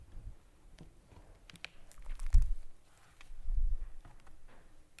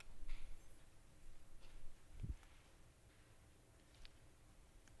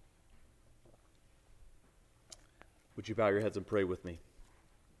Would you bow your heads and pray with me?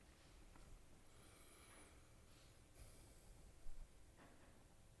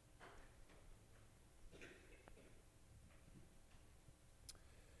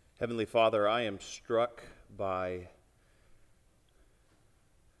 Heavenly Father, I am struck by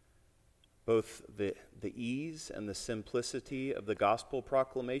both the ease and the simplicity of the gospel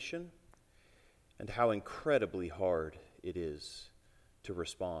proclamation and how incredibly hard it is to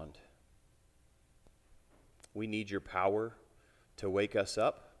respond. We need your power to wake us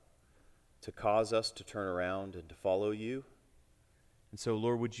up, to cause us to turn around and to follow you. And so,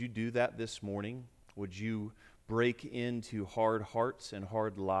 Lord, would you do that this morning? Would you break into hard hearts and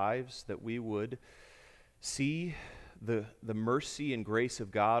hard lives, that we would see the mercy and grace of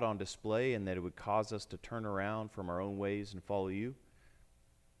God on display, and that it would cause us to turn around from our own ways and follow you?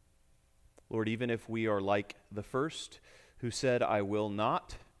 Lord, even if we are like the first who said, I will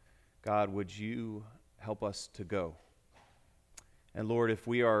not, God, would you help us to go? And Lord, if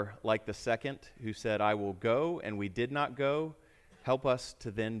we are like the second who said, I will go, and we did not go, help us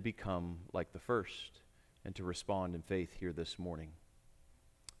to then become like the first and to respond in faith here this morning.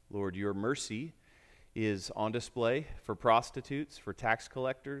 Lord, your mercy is on display for prostitutes, for tax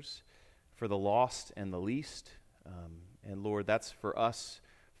collectors, for the lost and the least. And Lord, that's for us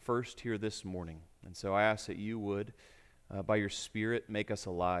first here this morning. And so I ask that you would, by your Spirit, make us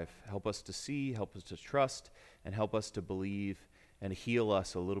alive. Help us to see, help us to trust, and help us to believe, and heal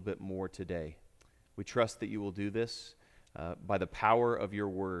us a little bit more today. We trust that you will do this by the power of your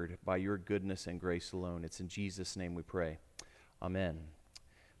word, by your goodness and grace alone. It's in Jesus' name we pray. Amen.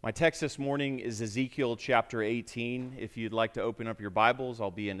 My text this morning is Ezekiel chapter 18. If you'd like to open up your Bibles,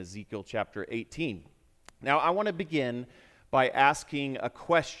 I'll be in Ezekiel chapter 18. Now, I want to begin by asking a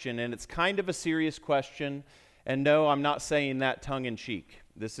question, and it's kind of a serious question. And no, I'm not saying that tongue-in-cheek.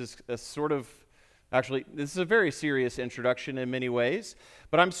 This is this is a very serious introduction in many ways,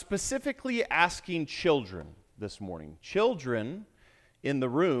 but I'm specifically asking children this morning. Children in the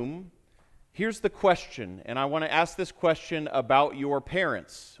room, here's the question, and I want to ask this question about your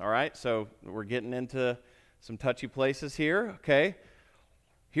parents, all right? So we're getting into some touchy places here, okay?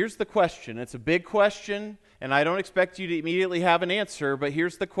 Here's the question. It's a big question, and I don't expect you to immediately have an answer, but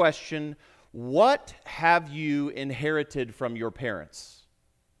here's the question. What have you inherited from your parents?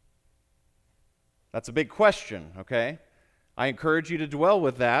 That's a big question, okay? I encourage you to dwell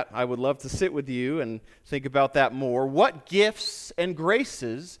with that. I would love to sit with you and think about that more. What gifts and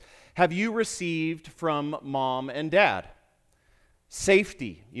graces have you received from mom and dad?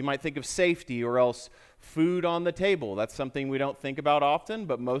 Safety. You might think of safety, or else food on the table. That's something we don't think about often,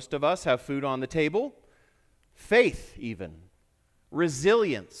 but most of us have food on the table. Faith, even.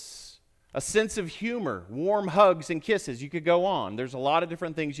 Resilience. A sense of humor, warm hugs and kisses. You could go on. There's a lot of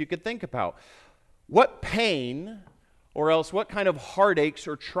different things you could think about. What pain, or else what kind of heartaches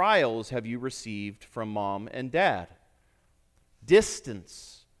or trials have you received from mom and dad?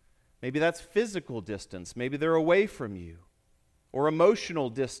 Distance. Maybe that's physical distance. Maybe they're away from you. Or emotional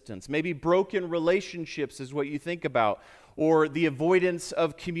distance. Maybe broken relationships is what you think about. Or the avoidance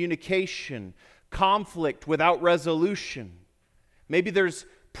of communication. Conflict without resolution. Maybe there's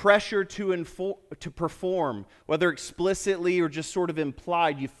pressure to perform, whether explicitly or just sort of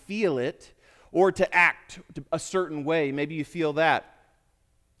implied. You feel it, or to act a certain way. Maybe you feel that.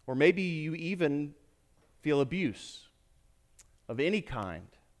 Or maybe you even feel abuse of any kind.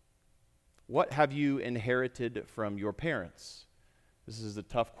 What have you inherited from your parents? This is a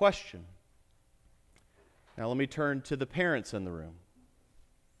tough question. Now let me turn to the parents in the room.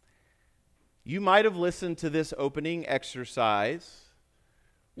 You might have listened to this opening exercise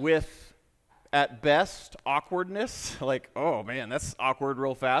with, at best, awkwardness. Like, oh man, that's awkward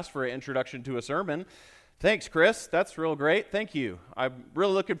real fast for an introduction to a sermon. Thanks, Chris. That's real great. Thank you. I'm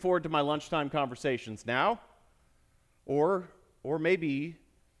really looking forward to my lunchtime conversations now. Or maybe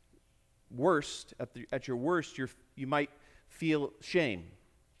worst, at your worst, you might feel shame.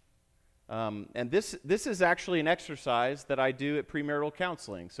 And this is actually an exercise that I do at premarital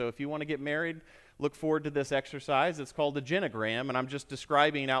counseling. So if you want to get married, look forward to this exercise. It's called the genogram, and I'm just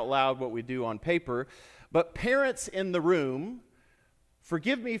describing out loud what we do on paper. But parents in the room,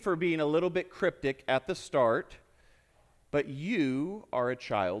 forgive me for being a little bit cryptic at the start, but you are a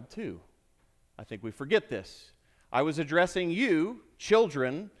child too. I think we forget this. I was addressing you,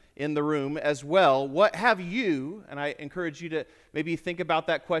 children, in the room as well. What have you, and I encourage you to maybe think about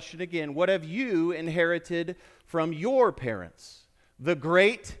that question again, what have you inherited from your parents? The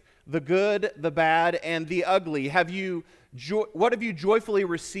great, the good, the bad, and the ugly. What have you joyfully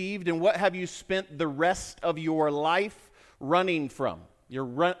received, and what have you spent the rest of your life running from?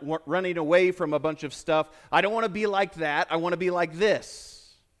 You're running away from a bunch of stuff. I don't want to be like that. I want to be like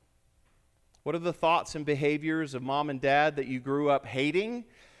this. What are the thoughts and behaviors of mom and dad that you grew up hating,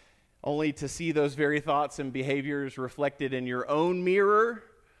 only to see those very thoughts and behaviors reflected in your own mirror,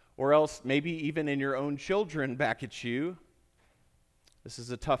 or else maybe even in your own children back at you? This is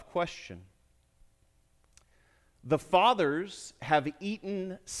a tough question. The fathers have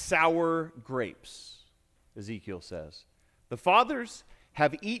eaten sour grapes, Ezekiel says. The fathers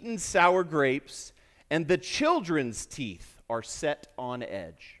have eaten sour grapes, and the children's teeth are set on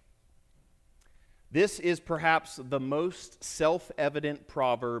edge. This is perhaps the most self-evident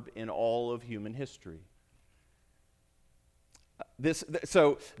proverb in all of human history.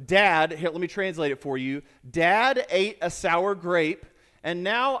 So, Dad, here, let me translate it for you. Dad ate a sour grape, and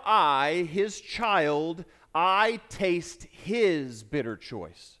now I, his child, I taste his bitter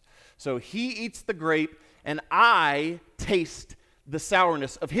choice. So he eats the grape, and I taste the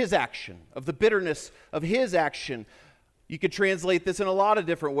sourness of his action, of the bitterness of his action. You could translate this in a lot of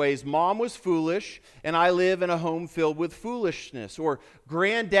different ways. Mom was foolish, and I live in a home filled with foolishness. Or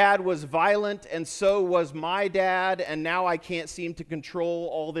granddad was violent, and so was my dad, and now I can't seem to control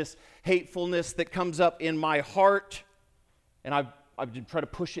all this hatefulness that comes up in my heart, and I've been trying to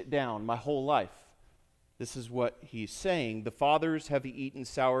push it down my whole life. This is what he's saying. The fathers have eaten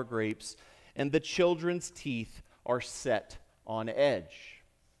sour grapes, and the children's teeth are set on edge.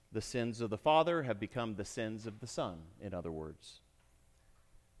 The sins of the father have become the sins of the son, in other words.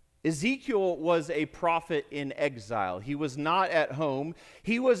 Ezekiel was a prophet in exile. He was not at home.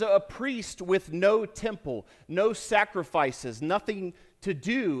 He was a priest with no temple, no sacrifices, nothing to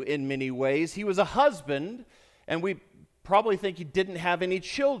do in many ways. He was a husband, and we probably think he didn't have any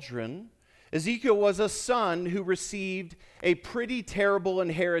children. Ezekiel was a son who received a pretty terrible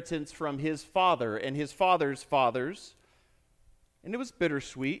inheritance from his father and his father's fathers. And it was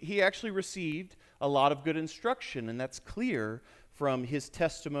bittersweet. He actually received a lot of good instruction, and that's clear from his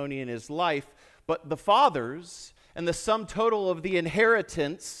testimony in his life. But the fathers and the sum total of the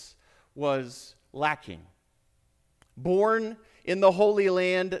inheritance was lacking. Born in the Holy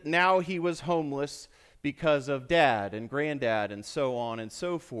Land, now he was homeless because of dad and granddad and so on and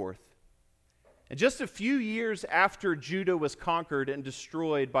so forth. And just a few years after Judah was conquered and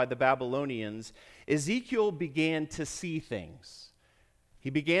destroyed by the Babylonians, Ezekiel began to see things. He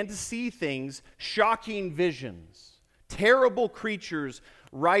began to see things, shocking visions, terrible creatures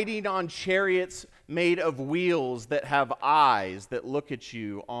riding on chariots made of wheels that have eyes that look at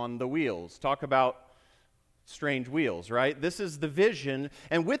you on the wheels. Talk about strange wheels, right? This is the vision.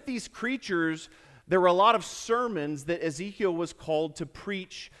 And with these creatures, there were a lot of sermons that Ezekiel was called to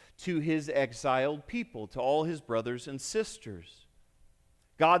preach to his exiled people, to all his brothers and sisters.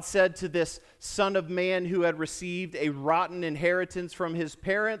 God said to this son of man who had received a rotten inheritance from his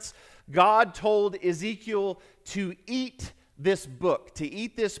parents, God told Ezekiel to eat this book,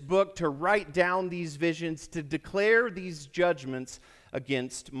 to write down these visions, to declare these judgments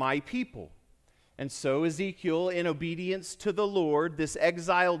against my people. And so Ezekiel, in obedience to the Lord, this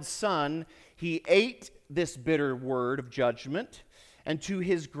exiled son, he ate this bitter word of judgment. And to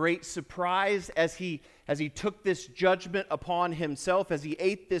his great surprise, as he took this judgment upon himself, as he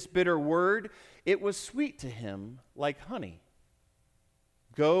ate this bitter word, it was sweet to him like honey.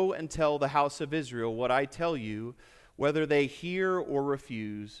 Go and tell the house of Israel what I tell you, whether they hear or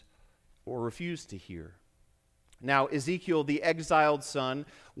refuse to hear. Now Ezekiel, the exiled son,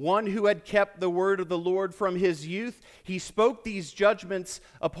 one who had kept the word of the Lord from his youth, he spoke these judgments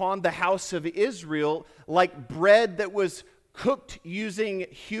upon the house of Israel like bread that was cooked using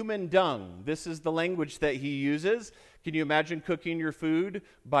human dung. This is the language that he uses. Can you imagine cooking your food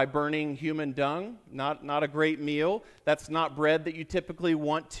by burning human dung? Not a great meal. That's not bread that you typically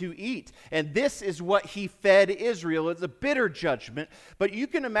want to eat. And this is what he fed Israel. It's a bitter judgment. But you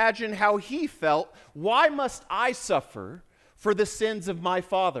can imagine how he felt. Why must I suffer for the sins of my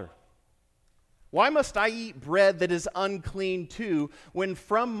father? Why must I eat bread that is unclean too, when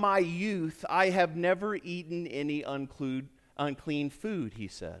from my youth I have never eaten any unclean food, he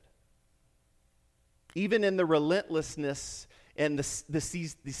said. Even in the relentlessness and the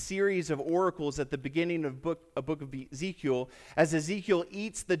series of oracles at the beginning of a book of Ezekiel, as Ezekiel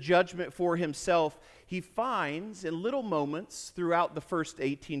eats the judgment for himself, he finds in little moments throughout the first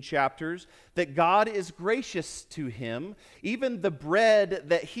 18 chapters that God is gracious to him. Even the bread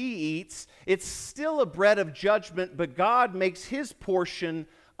that he eats, it's still a bread of judgment, but God makes his portion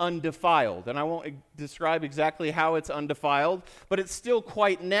undefiled. And I won't describe exactly how it's undefiled, but it's still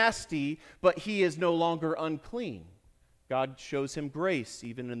quite nasty, but he is no longer unclean. God shows him grace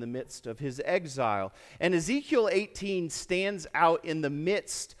even in the midst of his exile. And Ezekiel 18 stands out in the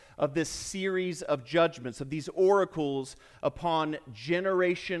midst of this series of judgments, of these oracles upon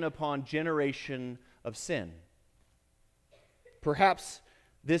generation of sin. Perhaps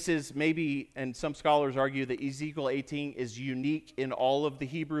this is maybe, and some scholars argue that Ezekiel 18 is unique in all of the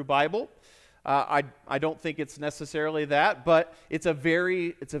Hebrew Bible. I don't think it's necessarily that, but it's a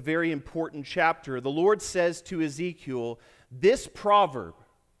very important chapter. The Lord says to Ezekiel, this proverb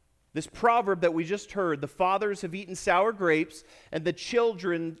that we just heard, the fathers have eaten sour grapes, and the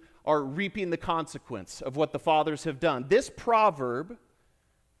children are reaping the consequence of what the fathers have done. This proverb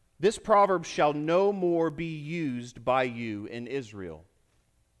shall no more be used by you in Israel.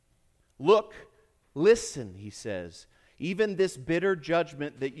 Look, listen, he says. Even this bitter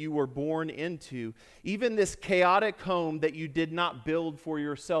judgment that you were born into, even this chaotic home that you did not build for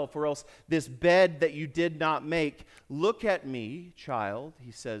yourself, or else this bed that you did not make, look at me, child,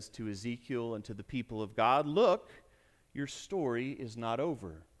 he says to Ezekiel and to the people of God. Look, your story is not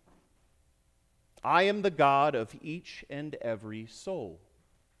over. I am the God of each and every soul,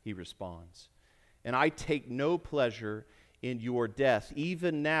 he responds, and I take no pleasure in your death.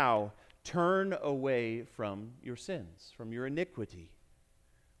 Even now, turn away from your sins, from your iniquity.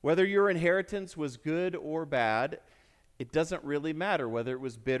 Whether your inheritance was good or bad, it doesn't really matter. Whether it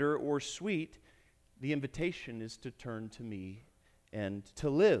was bitter or sweet, the invitation is to turn to me and to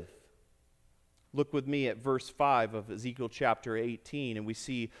live. Look with me at verse 5 of Ezekiel chapter 18, and we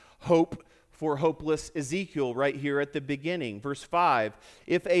see hope for hopeless Ezekiel right here at the beginning. Verse 5,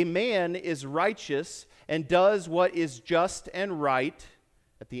 if a man is righteous and does what is just and right,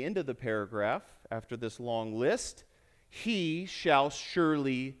 at the end of the paragraph, after this long list, he shall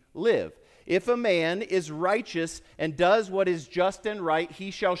surely live. If a man is righteous and does what is just and right,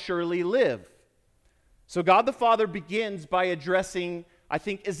 he shall surely live. So God the Father begins by addressing, I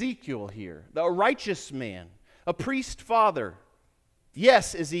think, Ezekiel here, a righteous man, a priest father.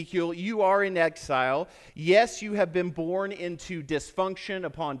 Yes, Ezekiel, you are in exile. Yes, you have been born into dysfunction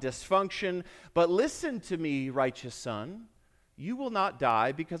upon dysfunction. But listen to me, righteous son. You will not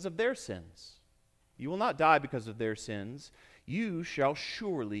die because of their sins. You will not die because of their sins. You shall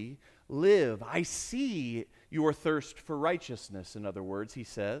surely live. I see your thirst for righteousness, in other words, he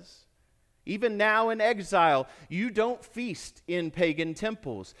says. Even now in exile, you don't feast in pagan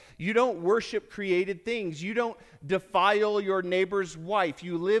temples. You don't worship created things. You don't defile your neighbor's wife.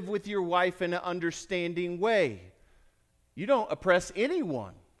 You live with your wife in an understanding way. You don't oppress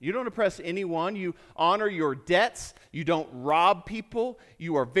anyone. You honor your debts. You don't rob people.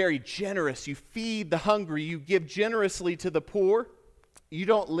 You are very generous. You feed the hungry. You give generously to the poor. You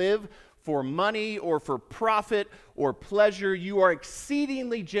don't live for money or for profit or pleasure. You are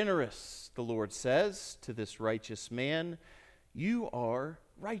exceedingly generous, the Lord says to this righteous man. You are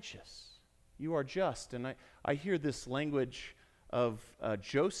righteous. You are just. And I hear this language of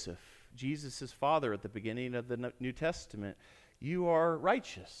Joseph, Jesus' father at the beginning of the New Testament. You are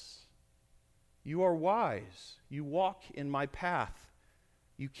righteous. You are wise. You walk in my path.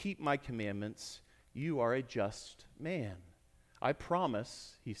 You keep my commandments. You are a just man. I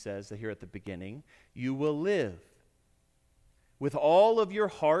promise, he says here at the beginning, you will live. With all of your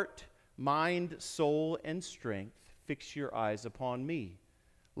heart, mind, soul, and strength, fix your eyes upon me.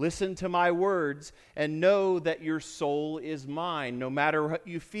 Listen to my words and know that your soul is mine. No matter what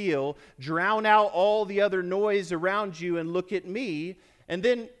you feel, drown out all the other noise around you and look at me, and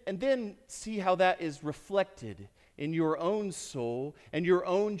then see how that is reflected in your own soul and your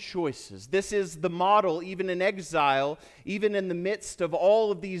own choices. This is the model, even in exile, even in the midst of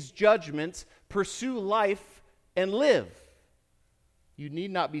all of these judgments. Pursue life and live. You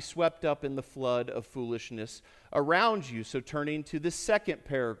need not be swept up in the flood of foolishness around you. So turning to the second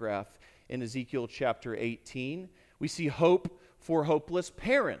paragraph in Ezekiel chapter 18, we see hope for hopeless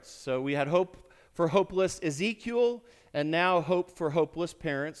parents. So we had hope for hopeless Ezekiel, and now hope for hopeless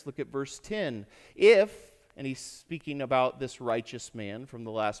parents. Look at verse 10. And he's speaking about this righteous man from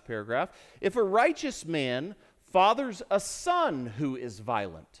the last paragraph, if a righteous man fathers a son who is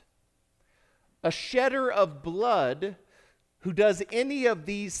violent, a shedder of blood who does any of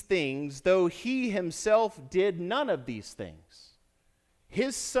these things, though he himself did none of these things,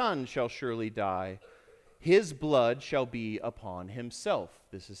 his son shall surely die, his blood shall be upon himself.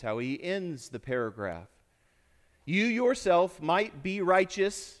 This is how he ends the paragraph. You yourself might be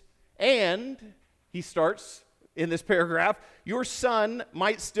righteous, and, he starts in this paragraph, your son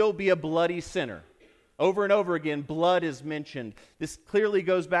might still be a bloody sinner. Over and over again, blood is mentioned. This clearly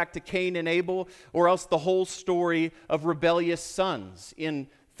goes back to Cain and Abel, or else the whole story of rebellious sons in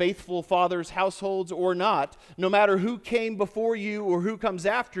faithful fathers' households or not, no matter who came before you or who comes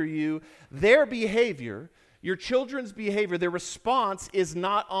after you, their behavior, your children's behavior, their response is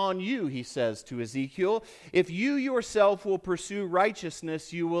not on you, he says to Ezekiel. If you yourself will pursue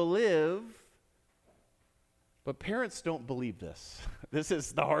righteousness, you will live. But parents don't believe this. This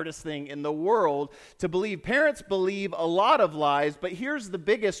is the hardest thing in the world to believe. Parents believe a lot of lies, but here's the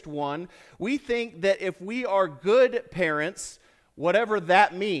biggest one. We think that if we are good parents, whatever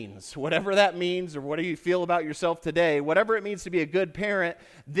that means, or what do you feel about yourself today, whatever it means to be a good parent,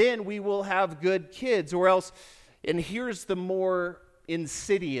 then we will have good kids. Or else, and here's the more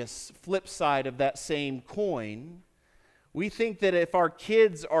insidious flip side of that same coin, we think that if our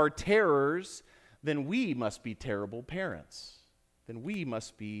kids are terrors, then we must be terrible parents. Then we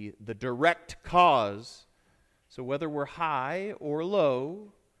must be the direct cause. So whether we're high or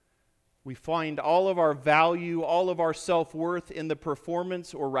low, we find all of our value, all of our self-worth in the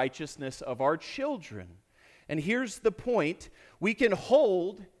performance or righteousness of our children. And here's the point. We can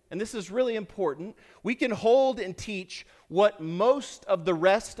hold, and this is really important, we can hold and teach what most of the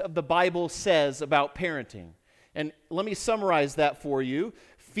rest of the Bible says about parenting. And let me summarize that for you.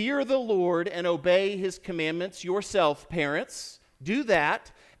 Fear the Lord and obey his commandments yourself, parents. Do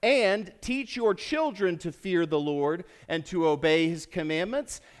that. And teach your children to fear the Lord and to obey his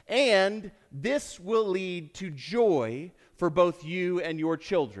commandments. And this will lead to joy for both you and your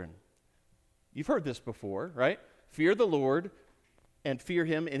children. You've heard this before, right? Fear the Lord and fear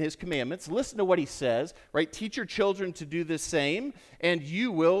him in his commandments. Listen to what he says, right? Teach your children to do the same, and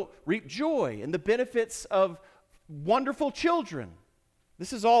you will reap joy and the benefits of wonderful children.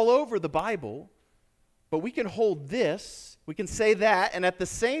 This is all over the Bible, but we can hold this, we can say that, and at the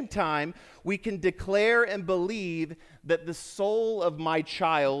same time, we can declare and believe that the soul of my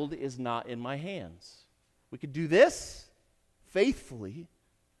child is not in my hands. We can do this faithfully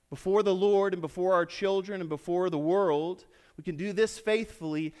before the Lord and before our children and before the world. We can do this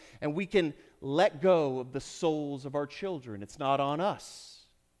faithfully, and we can let go of the souls of our children. It's not on us.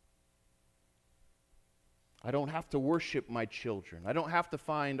 I don't have to worship my children. I don't have to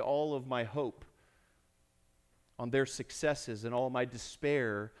find all of my hope on their successes and all my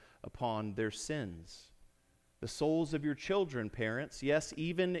despair upon their sins. The souls of your children, parents, yes,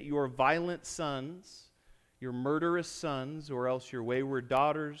 even your violent sons, your murderous sons, or else your wayward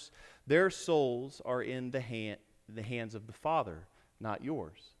daughters, their souls are in the hands of the Father, not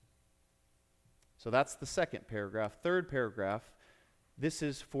yours. So that's the second paragraph. Third paragraph, this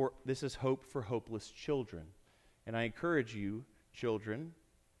is hope for hopeless children. And I encourage you, children,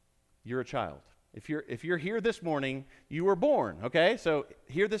 you're a child. If you're here this morning, you were born, okay? So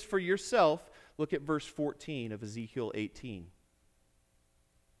hear this for yourself. Look at verse 14 of Ezekiel 18.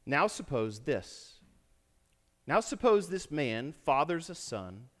 Now suppose this man fathers a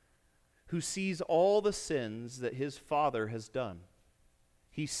son who sees all the sins that his father has done.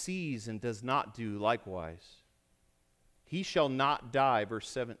 He sees and does not do likewise. He shall not die, verse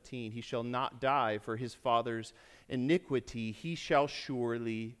 17, he shall not die for his father's iniquity. He shall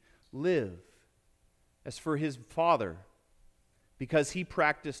surely live. As for his father, because he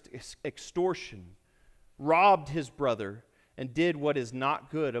practiced extortion, robbed his brother, and did what is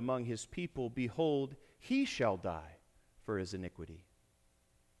not good among his people, behold, he shall die for his iniquity.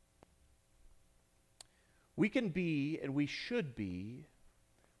 We can be, and we should be,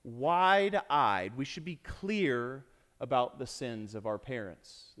 wide-eyed. We should be clear about the sins of our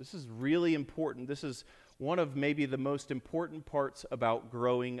parents. This is really important. This is one of maybe the most important parts about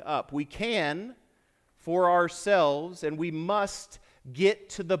growing up. We can, for ourselves, and we must get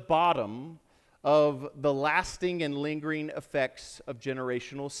to the bottom of the lasting and lingering effects of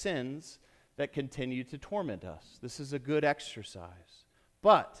generational sins that continue to torment us. This is a good exercise.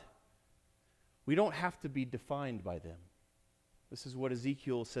 But we don't have to be defined by them. This is what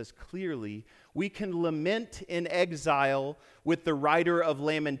Ezekiel says clearly. We can lament in exile with the writer of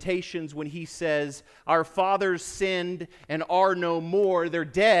Lamentations when he says, our fathers sinned and are no more. They're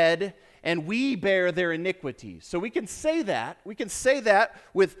dead, and we bear their iniquities. So we can say that. We can say that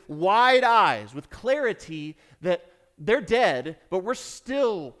with wide eyes, with clarity that they're dead, but we're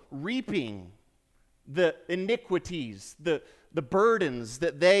still reaping the iniquities, the burdens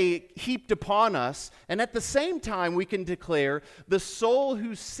that they heaped upon us, and at the same time we can declare, the soul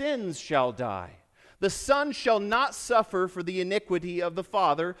whose sins shall die. The son shall not suffer for the iniquity of the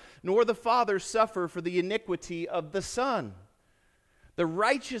father, nor the father suffer for the iniquity of the son. The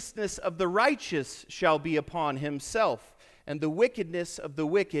righteousness of the righteous shall be upon himself, and the wickedness of the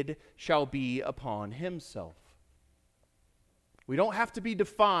wicked shall be upon himself. We don't have to be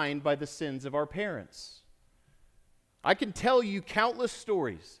defined by the sins of our parents. I can tell you countless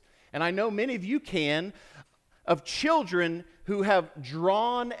stories, and I know many of you can, of children who have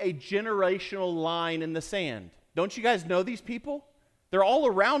drawn a generational line in the sand. Don't you guys know these people? They're all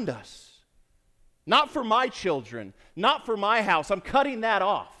around us. Not for my children, not for my house. I'm cutting that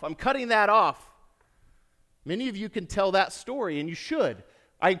off. Many of you can tell that story, and you should.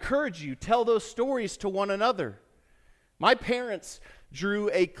 I encourage you, tell those stories to one another. My parents drew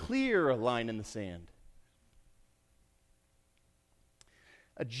a clear line in the sand.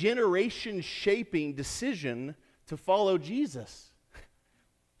 A generation-shaping decision to follow Jesus.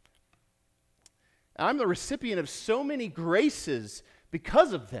 I'm the recipient of so many graces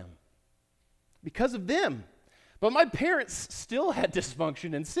because of them. Because of them. But my parents still had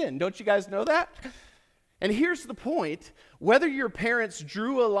dysfunction and sin. Don't you guys know that? And here's the point. Whether your parents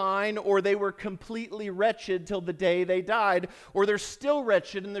drew a line or they were completely wretched till the day they died, or they're still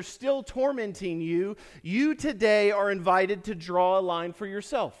wretched and they're still tormenting you, you today are invited to draw a line for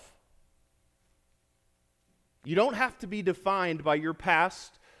yourself. You don't have to be defined by your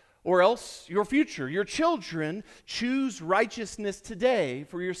past or else your future. Your children choose righteousness today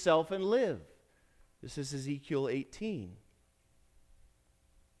for yourself and live. This is Ezekiel 18.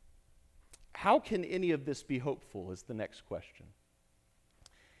 How can any of this be hopeful is the next question.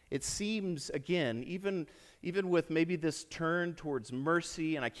 It seems, again, even with maybe this turn towards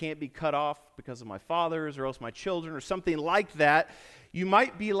mercy, and I can't be cut off because of my fathers or else my children or something like that, you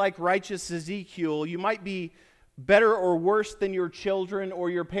might be like righteous Ezekiel. You might be better or worse than your children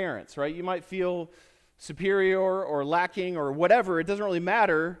or your parents, right? You might feel superior or lacking or whatever. It doesn't really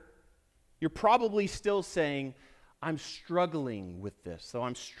matter. You're probably still saying, I'm struggling with this. So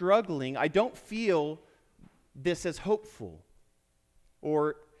I'm struggling. I don't feel this as hopeful.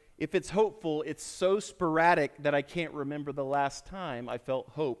 Or if it's hopeful, it's so sporadic that I can't remember the last time I felt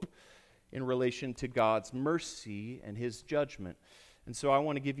hope in relation to God's mercy and His judgment. And so I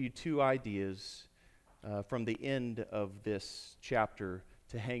want to give you two ideas from the end of this chapter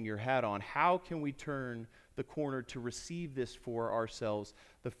to hang your hat on. How can we turn the corner to receive this for ourselves?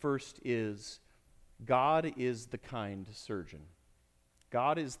 The first is, God is the kind surgeon.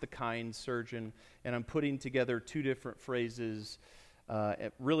 God is the kind surgeon, and I'm putting together two different phrases,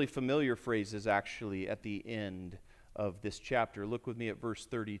 really familiar phrases actually, at the end of this chapter. Look with me at verse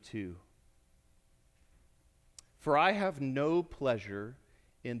 32. For I have no pleasure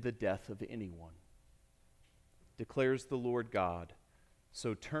in the death of anyone, declares the Lord God.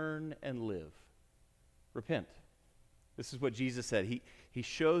 So turn and live. Repent. This is what Jesus said. He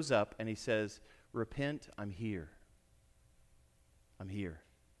shows up and he says, repent, I'm here. I'm here.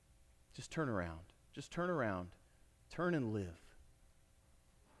 Just turn around. Just turn around. Turn and live.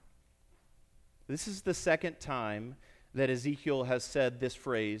 This is the second time that Ezekiel has said this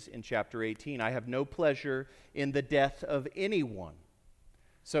phrase in chapter 18. I have no pleasure in the death of anyone.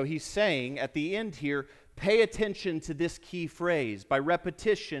 So he's saying at the end here, pay attention to this key phrase. By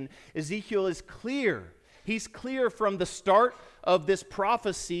repetition, Ezekiel is clear. He's clear from the start of this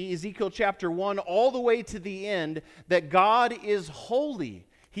prophecy, Ezekiel chapter 1, all the way to the end, that God is holy.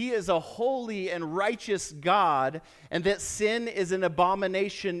 He is a holy and righteous God, and that sin is an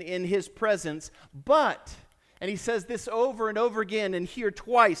abomination in His presence. But, and he says this over and over again, and here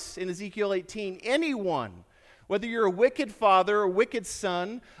twice in Ezekiel 18, anyone, whether you're a wicked father, a wicked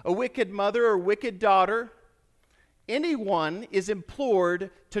son, a wicked mother, or wicked daughter, anyone is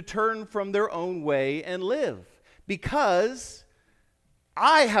implored to turn from their own way and live, because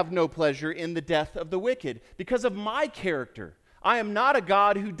I have no pleasure in the death of the wicked, because of my character. I am not a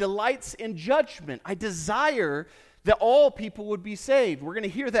God who delights in judgment. I desire that all people would be saved. We're going to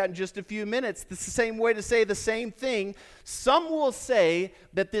hear that in just a few minutes. It's the same way to say the same thing. Some will say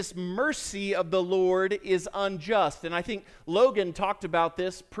that this mercy of the Lord is unjust. And I think Logan talked about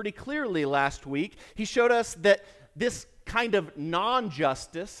this pretty clearly last week. He showed us that this kind of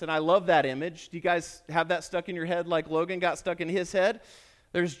non-justice, and I love that image. Do you guys have that stuck in your head like Logan got stuck in his head?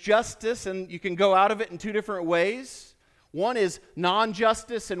 There's justice, and you can go out of it in two different ways. One is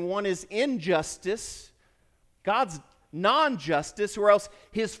non-justice, and one is injustice. God's non-justice, or else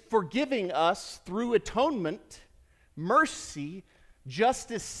His forgiving us through atonement, mercy,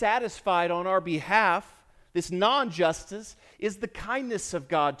 justice satisfied on our behalf, this non-justice is the kindness of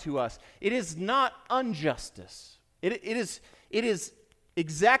God to us. It is not injustice. It is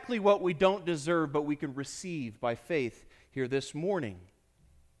exactly what we don't deserve, but we can receive by faith here this morning.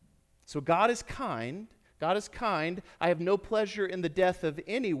 So God is kind. God is kind. I have no pleasure in the death of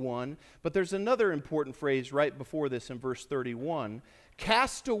anyone. But there's another important phrase right before this in verse 31.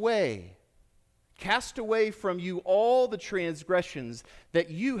 Cast away from you all the transgressions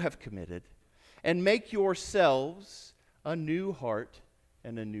that you have committed, and make yourselves a new heart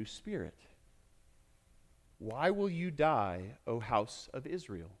and a new spirit. Why will you die, O house of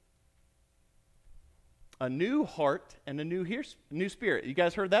Israel? A new heart and a new spirit. You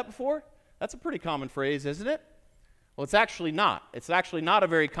guys heard that before? That's a pretty common phrase, isn't it? Well, it's actually not. It's actually not a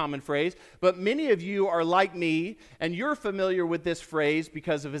very common phrase, but many of you are like me, and you're familiar with this phrase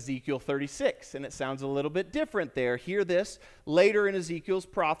because of Ezekiel 36, and it sounds a little bit different there. Hear this later in Ezekiel's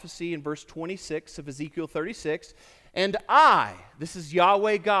prophecy in verse 26 of Ezekiel 36. And I, this is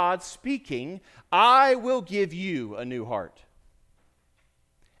Yahweh God speaking, I will give you a new heart.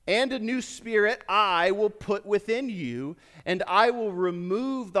 And a new spirit I will put within you, and I will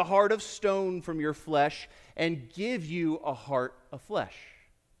remove the heart of stone from your flesh and give you a heart of flesh.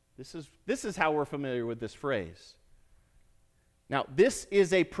 This is how we're familiar with this phrase. Now, this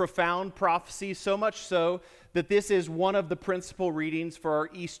is a profound prophecy, so much so that this is one of the principal readings for our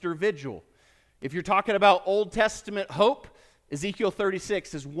Easter Vigil. If you're talking about Old Testament hope, Ezekiel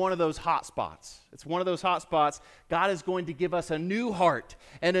 36 is one of those hot spots. It's one of those hot spots. God is going to give us a new heart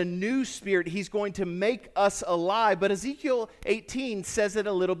and a new spirit. He's going to make us alive. But Ezekiel 18 says it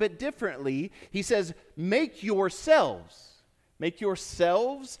a little bit differently. He says, make yourselves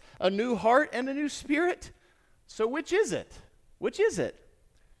a new heart and a new spirit. So which is it? Which is it?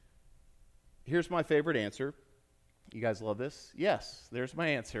 Here's my favorite answer. You guys love this? Yes, there's my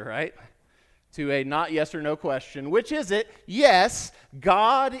answer, right? To a not yes or no question. Which is it? Yes,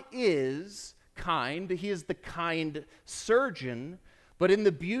 God is kind. He is the kind surgeon. But in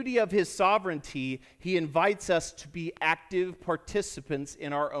the beauty of his sovereignty, he invites us to be active participants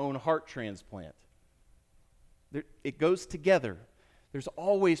in our own heart transplant. It goes together. There's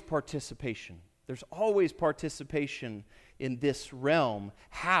always participation. There's always participation in this realm.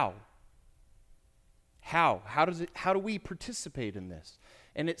 How? How do we participate in this?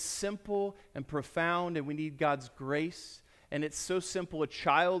 And it's simple and profound, and we need God's grace. And it's so simple a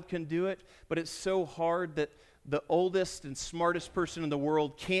child can do it, but it's so hard that the oldest and smartest person in the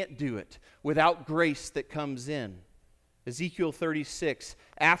world can't do it without grace that comes in. Ezekiel 36,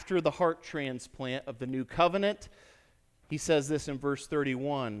 after the heart transplant of the new covenant, he says this in verse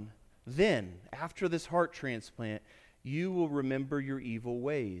 31, then, after this heart transplant, you will remember your evil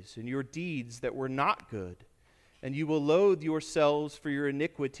ways and your deeds that were not good. And you will loathe yourselves for your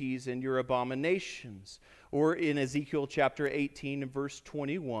iniquities and your abominations. Or in Ezekiel chapter 18 and verse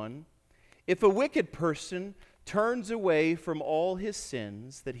 21, if a wicked person turns away from all his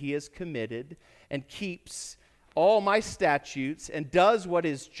sins that he has committed and keeps all my statutes and does what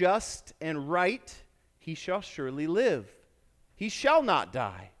is just and right, he shall surely live. He shall not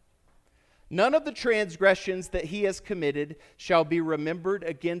die. None of the transgressions that he has committed shall be remembered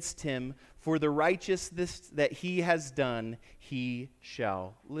against him. For the righteousness that he has done, he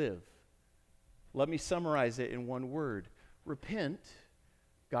shall live. Let me summarize it in one word. Repent.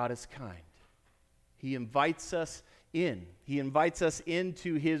 God is kind. He invites us in. He invites us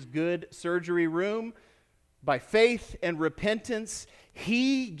into his good surgery room. By faith and repentance,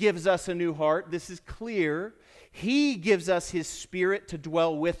 he gives us a new heart. This is clear. He gives us his spirit to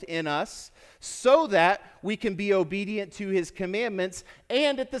dwell within us so that we can be obedient to his commandments,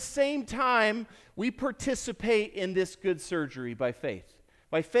 and at the same time, we participate in this good surgery by faith.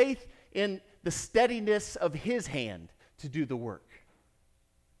 By faith in the steadiness of his hand to do the work.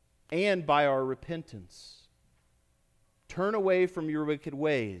 And by our repentance. Turn away from your wicked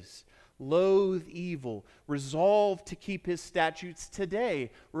ways. Loathe evil. Resolve to keep his statutes today.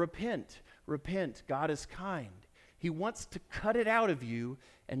 Repent. Repent. God is kind. He wants to cut it out of you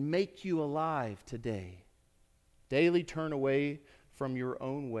and make you alive today. Daily turn away from your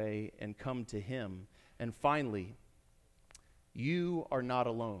own way and come to him. And finally, you are not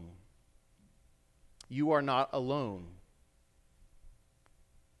alone. You are not alone.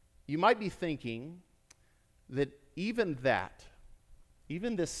 You might be thinking that even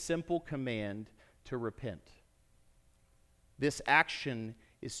this simple command to repent, this action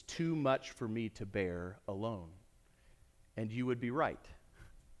is too much for me to bear alone. And you would be right.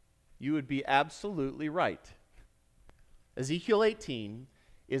 You would be absolutely right. Ezekiel 18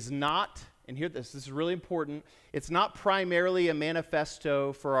 is not, and hear this is really important, it's not primarily a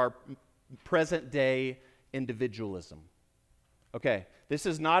manifesto for our present day individualism. Okay, this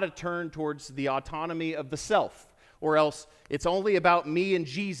is not a turn towards the autonomy of the self, or else it's only about me and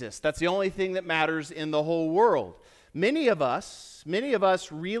Jesus. That's the only thing that matters in the whole world. Many of us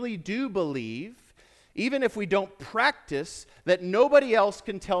really do believe, even if we don't practice, that nobody else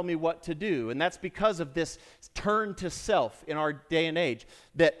can tell me what to do. And that's because of this turn to self in our day and age,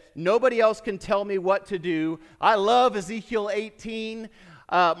 that nobody else can tell me what to do. I love Ezekiel 18.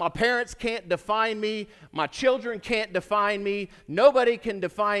 My parents can't define me. My children can't define me. Nobody can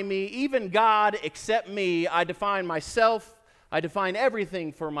define me. Even God except me. I define myself. I define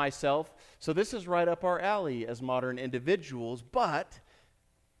everything for myself. So this is right up our alley as modern individuals.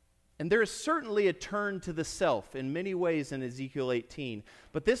 And there is certainly a turn to the self in many ways in Ezekiel 18.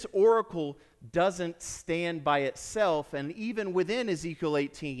 But this oracle doesn't stand by itself. And even within Ezekiel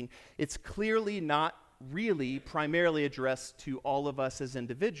 18, it's clearly not really primarily addressed to all of us as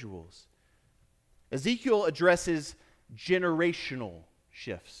individuals. Ezekiel addresses generational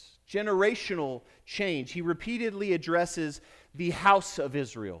shifts, generational change. He repeatedly addresses the house of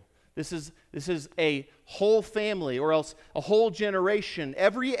Israel. This is a whole family, or else a whole generation.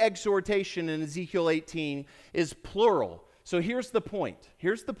 Every exhortation in Ezekiel 18 is plural. So here's the point.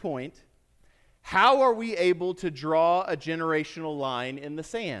 How are we able to draw a generational line in the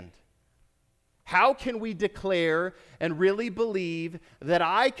sand? How can we declare and really believe that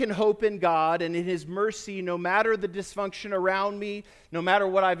I can hope in God and in His mercy no matter the dysfunction around me, no matter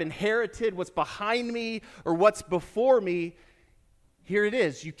what I've inherited, what's behind me, or what's before me? Here it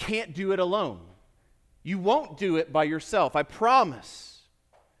is. You can't do it alone. You won't do it by yourself, I promise.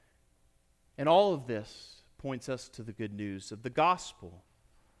 And all of this points us to the good news of the gospel.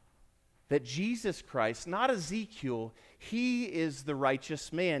 That Jesus Christ, not Ezekiel, He is the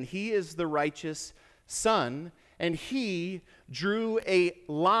righteous man. He is the righteous Son, and He drew a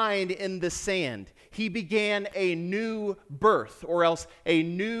line in the sand. He began a new birth, or else a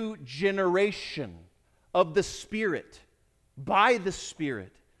new generation of the Spirit, by the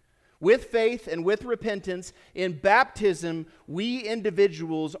Spirit. With faith and with repentance, in baptism, we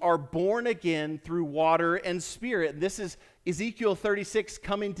individuals are born again through water and Spirit. This is Ezekiel 36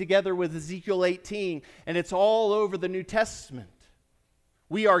 coming together with Ezekiel 18, and it's all over the New Testament.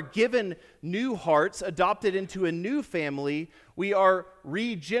 We are given new hearts, adopted into a new family. We are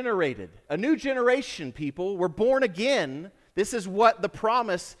regenerated. A new generation, people. We're born again. This is what the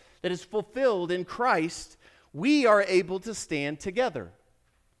promise that is fulfilled in Christ. We are able to stand together.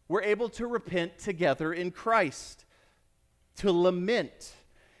 We're able to repent together in Christ, to lament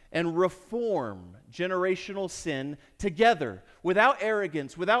and reform generational sin together, without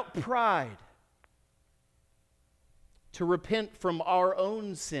arrogance, without pride, to repent from our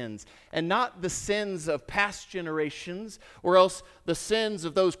own sins, and not the sins of past generations, or else the sins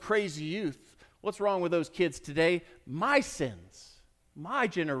of those crazy youth. What's wrong with those kids today? My sins, my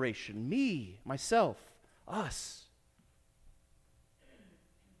generation, me, myself, us.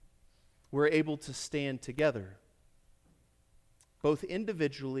 We're able to stand together. Both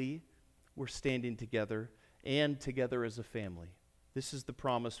individually, we're standing together, and together as a family. This is the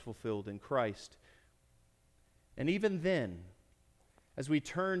promise fulfilled in Christ. And even then, as we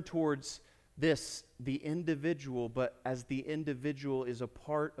turn towards this, the individual, but as the individual is a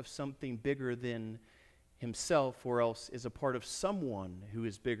part of something bigger than himself, or else is a part of someone who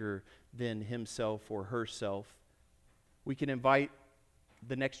is bigger than himself or herself, we can invite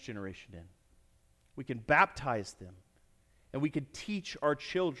the next generation in. We can baptize them, and we can teach our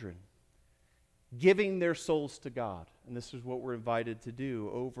children, giving their souls to God. And this is what we're invited to do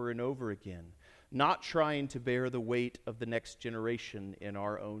over and over again, not trying to bear the weight of the next generation in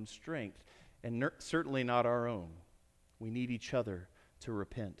our own strength, and certainly not our own. We need each other to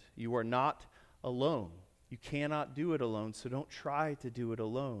repent. You are not alone. You cannot do it alone, so don't try to do it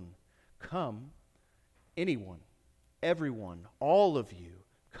alone. Come, anyone, everyone, all of you,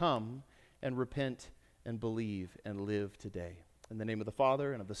 come and repent and believe and live today. In the name of the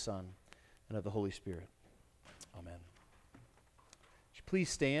Father, and of the Son, and of the Holy Spirit. Amen. Would you please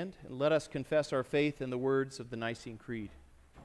stand and let us confess our faith in the words of the Nicene Creed.